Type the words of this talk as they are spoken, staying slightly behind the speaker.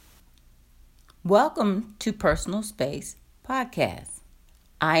Welcome to Personal Space Podcast.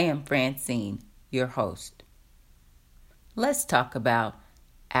 I am Francine, your host. Let's talk about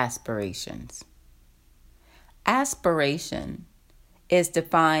aspirations. Aspiration is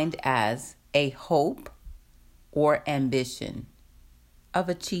defined as a hope or ambition of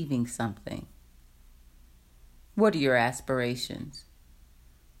achieving something. What are your aspirations?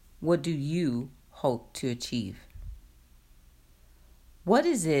 What do you hope to achieve? What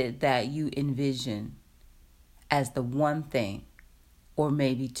is it that you envision as the one thing, or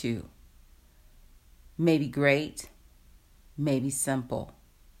maybe two? Maybe great, maybe simple,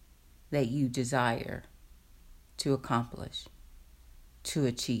 that you desire to accomplish, to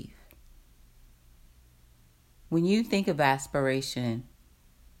achieve. When you think of aspiration,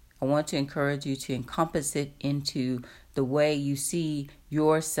 I want to encourage you to encompass it into the way you see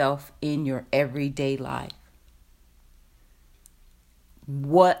yourself in your everyday life.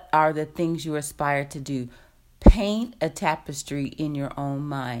 What are the things you aspire to do? Paint a tapestry in your own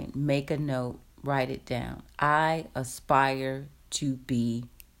mind. Make a note. Write it down. I aspire to be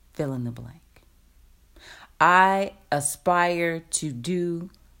fill in the blank. I aspire to do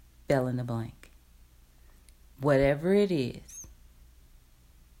fill in the blank. Whatever it is,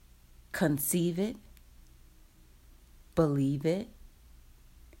 conceive it, believe it,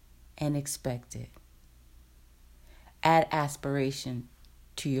 and expect it. Add aspiration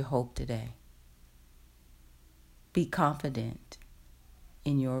to your hope today. Be confident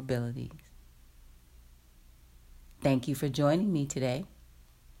in your abilities. Thank you for joining me today.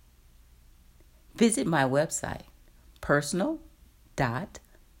 Visit my website,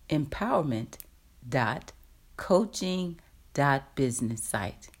 personal.empowerment.coaching.business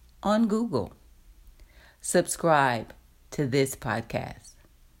site on Google. Subscribe to this podcast.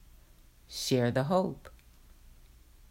 Share the hope.